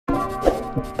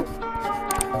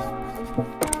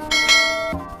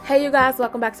Hey you guys,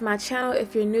 welcome back to my channel.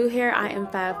 If you're new here, I am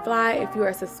Fab Fly. If you are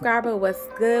a subscriber, what's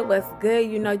good?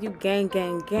 You know you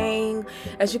gang.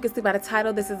 As you can see by the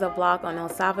title, this is a vlog on El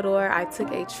Salvador. I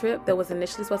took a trip that was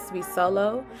initially supposed to be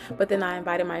solo, but then I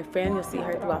invited my friend. You'll see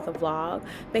her throughout the vlog.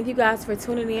 Thank you guys for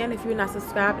tuning in. If you're not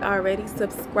subscribed already,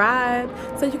 subscribe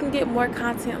so you can get more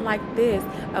content like this.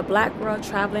 A black girl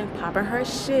traveling, popping her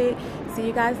shit. See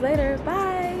you guys later.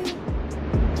 Bye.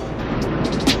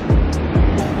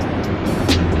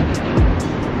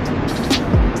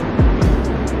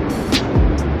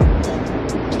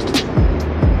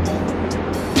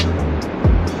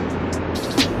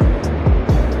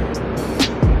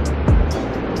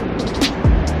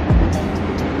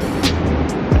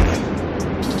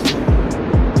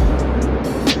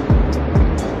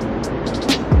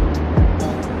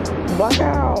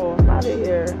 Wow, I'm out of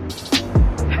here.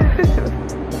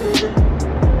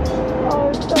 Oh,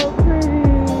 it's so pretty.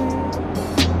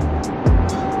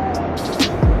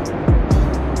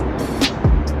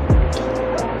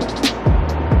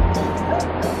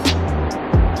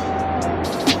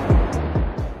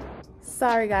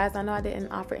 Sorry guys, I know I didn't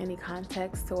offer any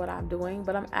context to what I'm doing,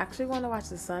 but I'm actually going to watch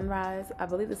the sunrise. I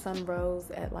believe the sun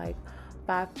rose at like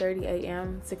 5:30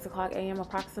 a.m., 6 o'clock a.m.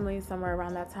 approximately, somewhere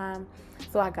around that time.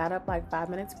 So I got up like 5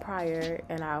 minutes prior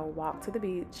and I walked to the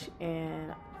beach,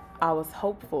 and I was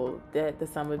hopeful that the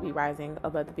sun would be rising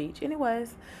above the beach. And it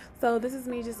was. So this is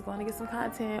me just going to get some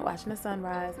content, watching the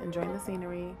sunrise, enjoying the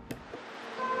scenery.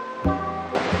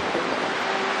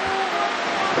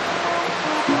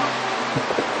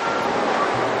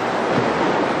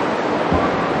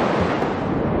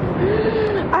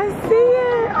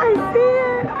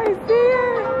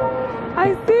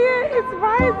 I see it, it's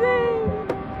rising,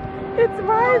 it's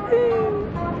rising,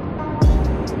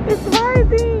 it's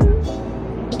rising.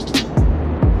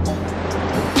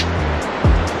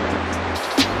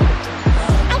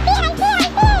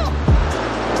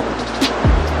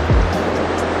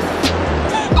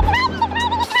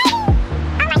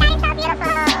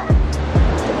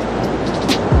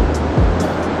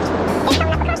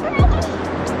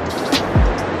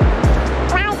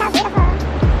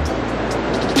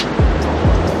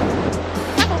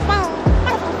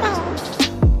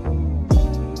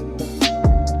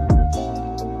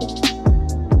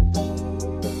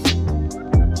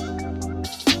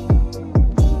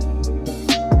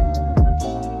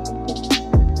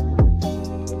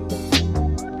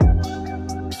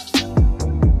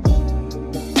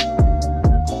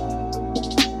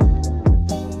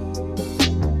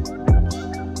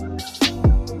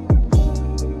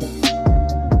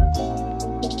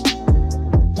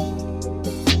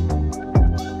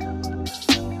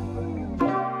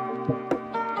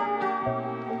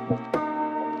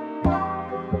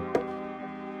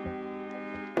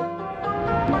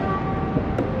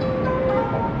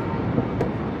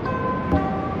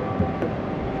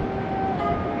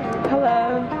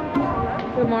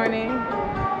 Good morning.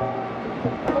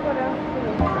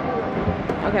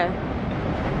 Okay.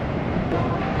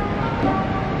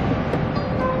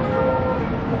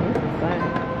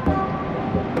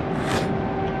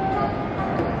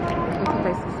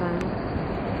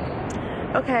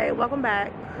 Okay, welcome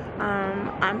back.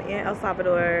 I'm in El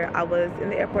Salvador. I was in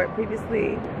the airport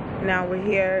previously. Now we're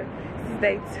here. This is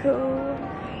day 2.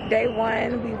 Day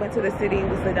 1, we went to the city.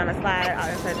 We slid down a slide out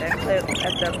inside that clip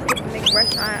at the picnic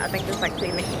restaurant. I think it's like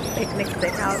picnic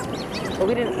steakhouse. But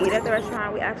we didn't eat at the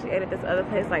restaurant. We actually ate at this other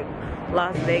place, like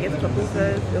Las Vegas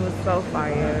Pupusas. It was so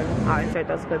fire. I'll insert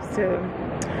those clips too.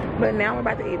 But now we're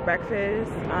about to eat breakfast.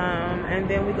 And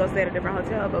then we go stay at a different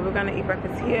hotel. But we're gonna eat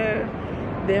breakfast here.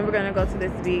 Then we're gonna go to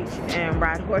this beach and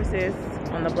ride horses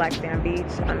on the black sand beach.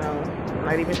 I know, I'm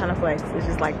not even trying to flex. It's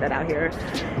just like that out here.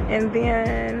 And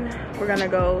then we're gonna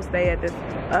go stay at this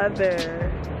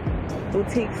other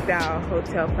boutique style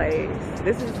hotel place.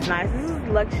 This is nice. This is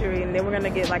luxury. And then we're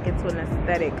gonna get like into an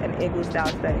aesthetic, an igloo style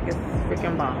aesthetic. It's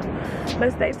freaking bomb.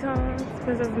 But stay tuned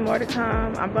because there's more to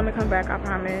come. I'm gonna come back, I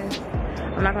promise.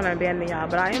 I'm not gonna abandon y'all,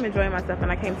 but I am enjoying myself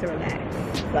and I came to relax.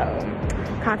 So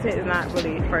content is not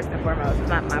really first and foremost. It's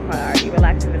not my priority.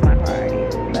 Relaxing is my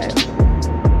priority. But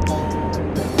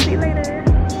see you later.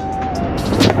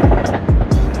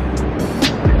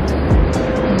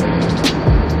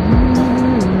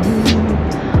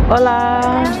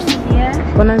 Hola.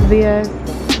 Buenos días.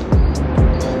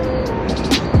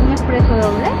 ¿Un espresso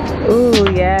doble? Ooh,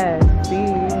 yes. Sí.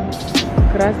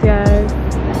 Gracias.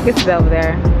 It's over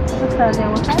there.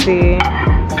 Sí.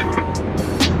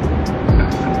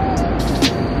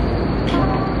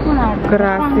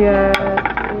 Gracias.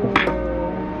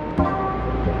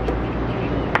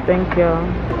 Thank you.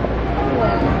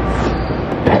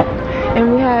 And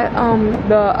we had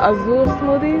the azul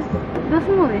smoothies. The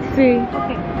smoothies. Sí.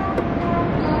 Okay.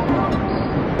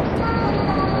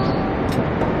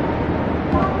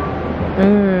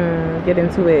 Get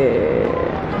into it.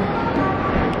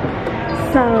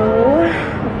 So,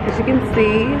 as you can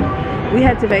see, we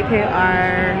had to vacate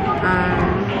our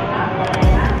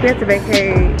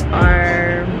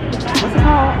what's it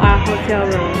called? Our hotel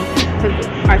room. Because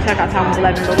our checkout time was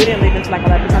 11, but we didn't leave until like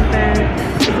 11 something.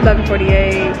 It's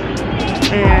 11:48,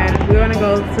 and we're gonna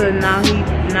go to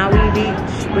Nawi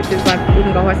Beach, which is like we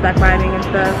can go horseback riding and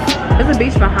stuff. There's a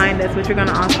beach behind us, which we're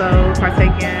gonna also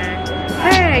partake in.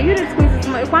 Hey, you didn't squeeze this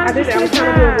much. Why did you squeeze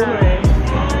that?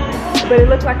 But it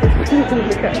looks like it's through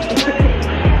the cup.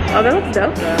 Oh, that looks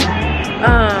dope though.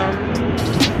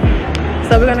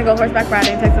 So we're gonna go horseback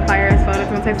riding, take some fire photos.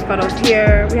 We're gonna take some photos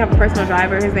here. We have a personal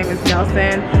driver. His name is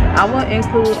Nelson. I will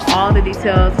include all the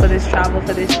details for this travel,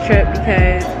 for this trip,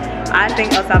 because I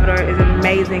think El Salvador is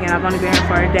amazing, and I've only been here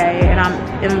for a day, and I'm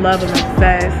in love and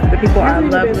obsessed. The people are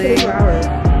lovely.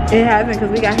 It hasn't,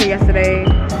 because we got here yesterday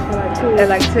at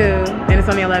like 2, and it's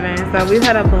only 11. So we've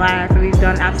had a blast. We've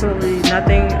done absolutely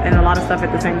nothing and a lot of stuff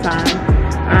at the same time.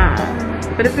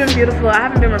 But it's been beautiful. I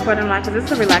haven't been recording a lot because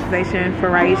it's a relaxation for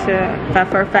Raisha,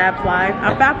 for Fab Life.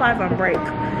 Fab Life's on break.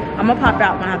 I'm gonna pop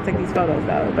out when I take these photos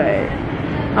though, but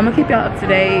I'm gonna keep y'all up to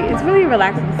date. It's really a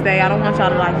relaxing stay. I don't want y'all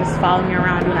to like just follow me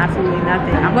around doing absolutely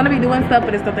nothing. I'm gonna be doing stuff,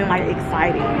 but it's something like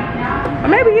exciting. Or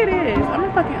maybe it is. I'm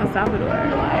in fucking El Salvador.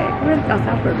 Like, we're in El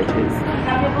Salvador bitches.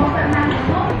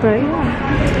 But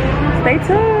yeah, stay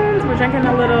tuned. We're drinking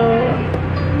a little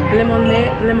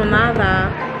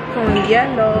limonada con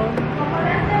hielo,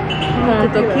 con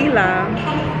tequila,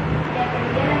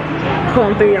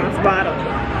 con 3-ounce bottle.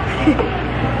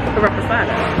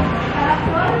 Reposada.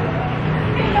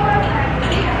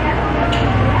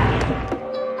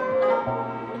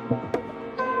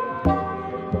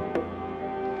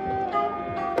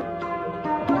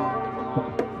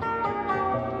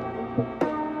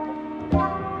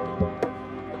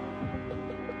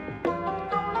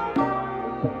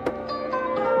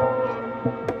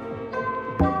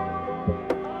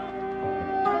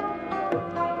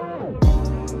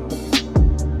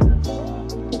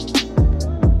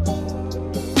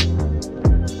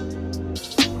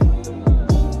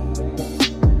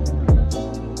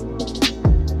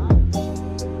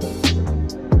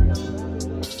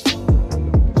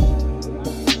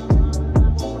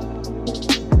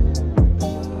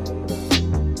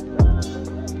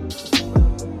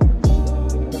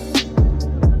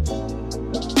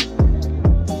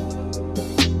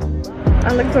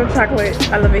 I like some chocolate.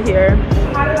 I love it here.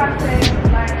 How do I say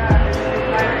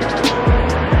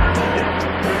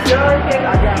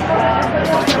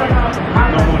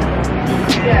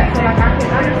yeah, so like I can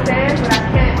understand, but I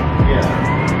can't. Yeah.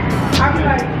 I'm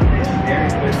like,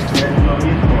 there's no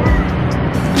need for it.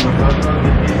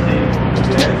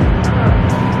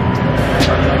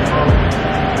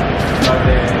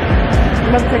 I'm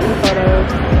about to take some photos.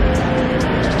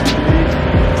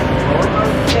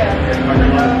 Yeah.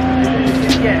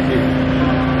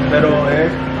 Pero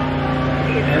es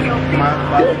más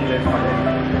fácil español.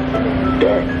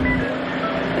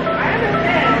 I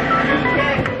understand.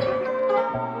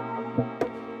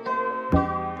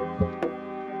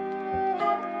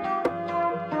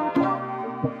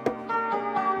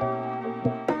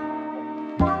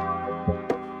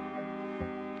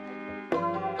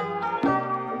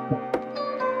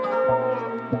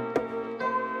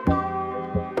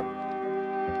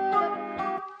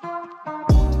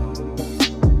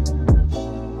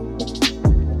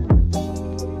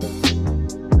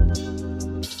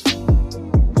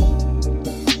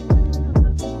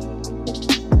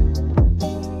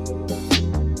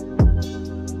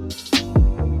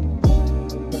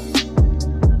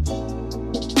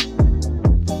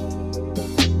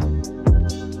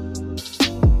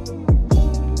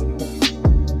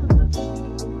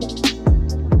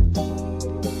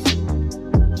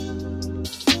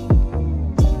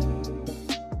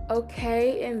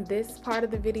 Okay, in this part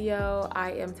of the video,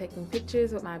 I am taking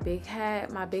pictures with my big hat.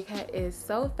 My big hat is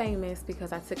so famous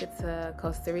because I took it to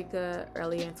Costa Rica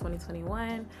earlier in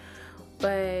 2021.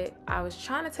 But I was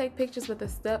trying to take pictures, but the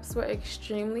steps were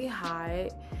extremely high.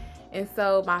 And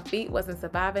so my feet wasn't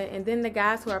surviving. And then the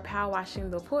guys who are power washing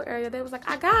the pool area, they was like,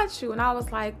 I got you. And I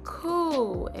was like,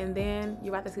 cool. And then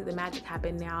you're about to see the magic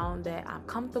happen now that I'm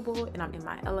comfortable and I'm in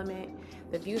my element.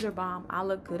 The views are bomb. I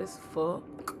look good as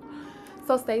fuck.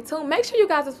 So stay tuned. Make sure you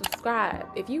guys are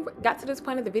subscribed. If you got to this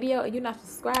point of the video and you're not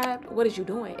subscribed, what is you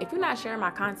doing? If you're not sharing my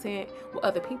content with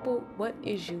other people, what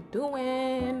is you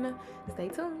doing? Stay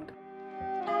tuned.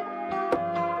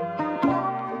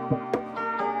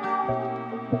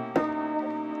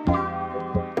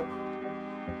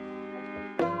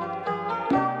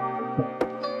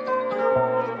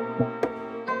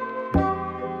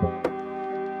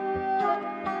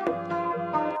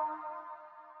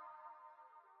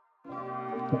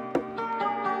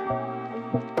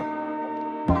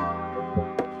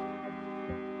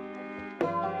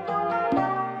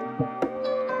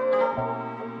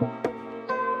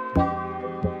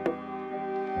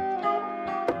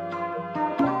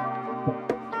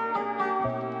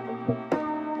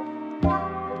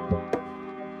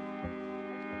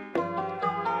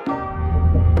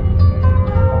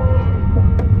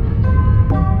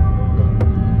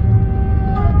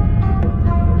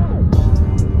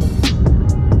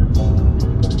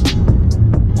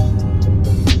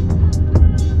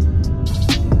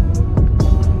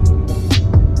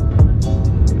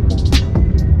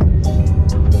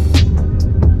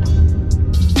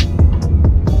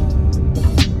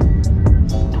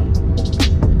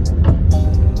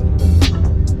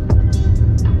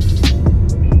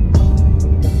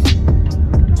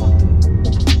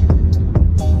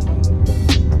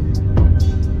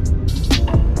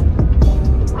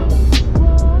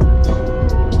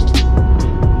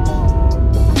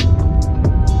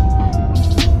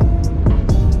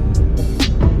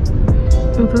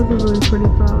 Those are really pretty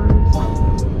flowers.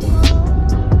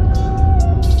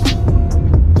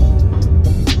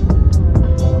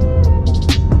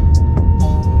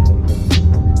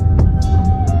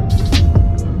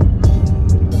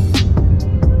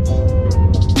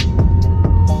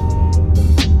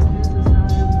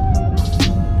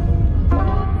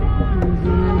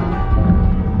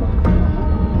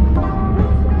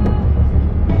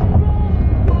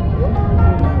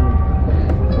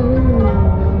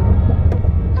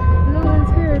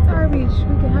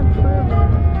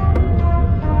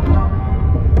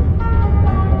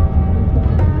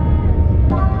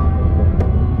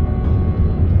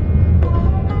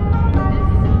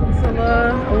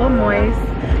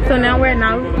 So now we're at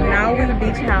Nawi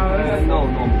Beach House.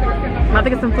 I'm about to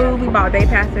get some food. We bought day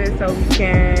passes so we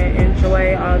can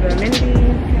enjoy all the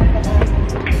amenities.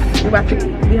 We're about to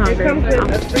be hungry. It comes with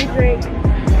a free drink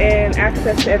and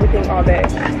access to everything all day,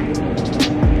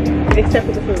 except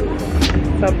for the food.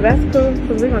 So that's cool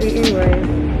because we're gonna eat anyways.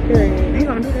 Period. He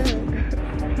gonna do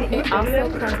that. It also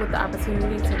comes with the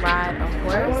opportunity to ride a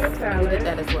horse. We did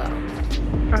that as well.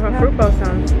 Our fruit bowl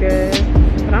sounds good,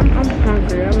 but I'm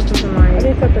hungry. I was thinking like, I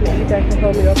need something to eat that can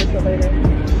hold me over till later.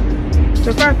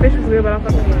 So far, fish is good, but I'm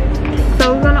fucking hungry.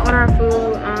 So we're gonna order our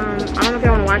food. I don't know if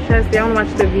y'all wanna watch us. If y'all wanna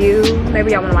watch the view,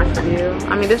 maybe y'all wanna watch the view.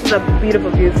 I mean, this is a beautiful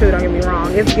view too. Don't get me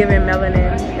wrong. It's giving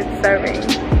melanin. It's serving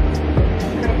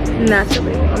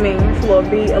naturally. I mean, it's a little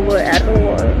beat, a little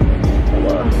adderall, a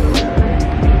little.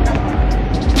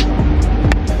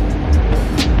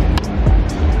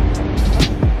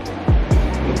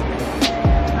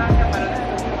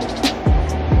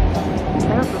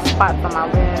 Spots on my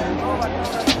lens.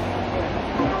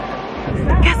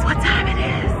 Guess what time it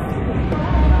is?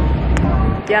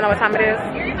 Y'all know what time it is?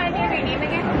 Can you remind me of your name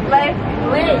again? Wait,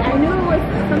 I knew it was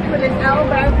something with an L,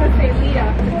 but I was gonna say Lita. I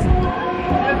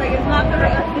was like, it's not the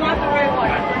right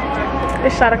one.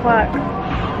 It's shot o'clock.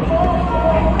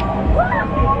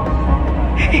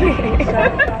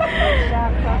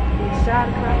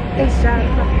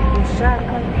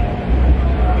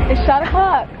 It's shot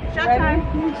o'clock. Shot time.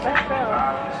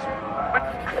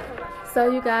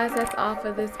 So you guys, that's all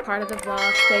for this part of the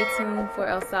vlog. Stay tuned for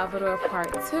El Salvador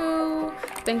part 2.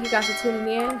 Thank you guys for tuning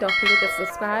in. Don't forget to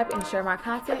subscribe and share my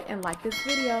content and like this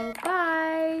video. Bye.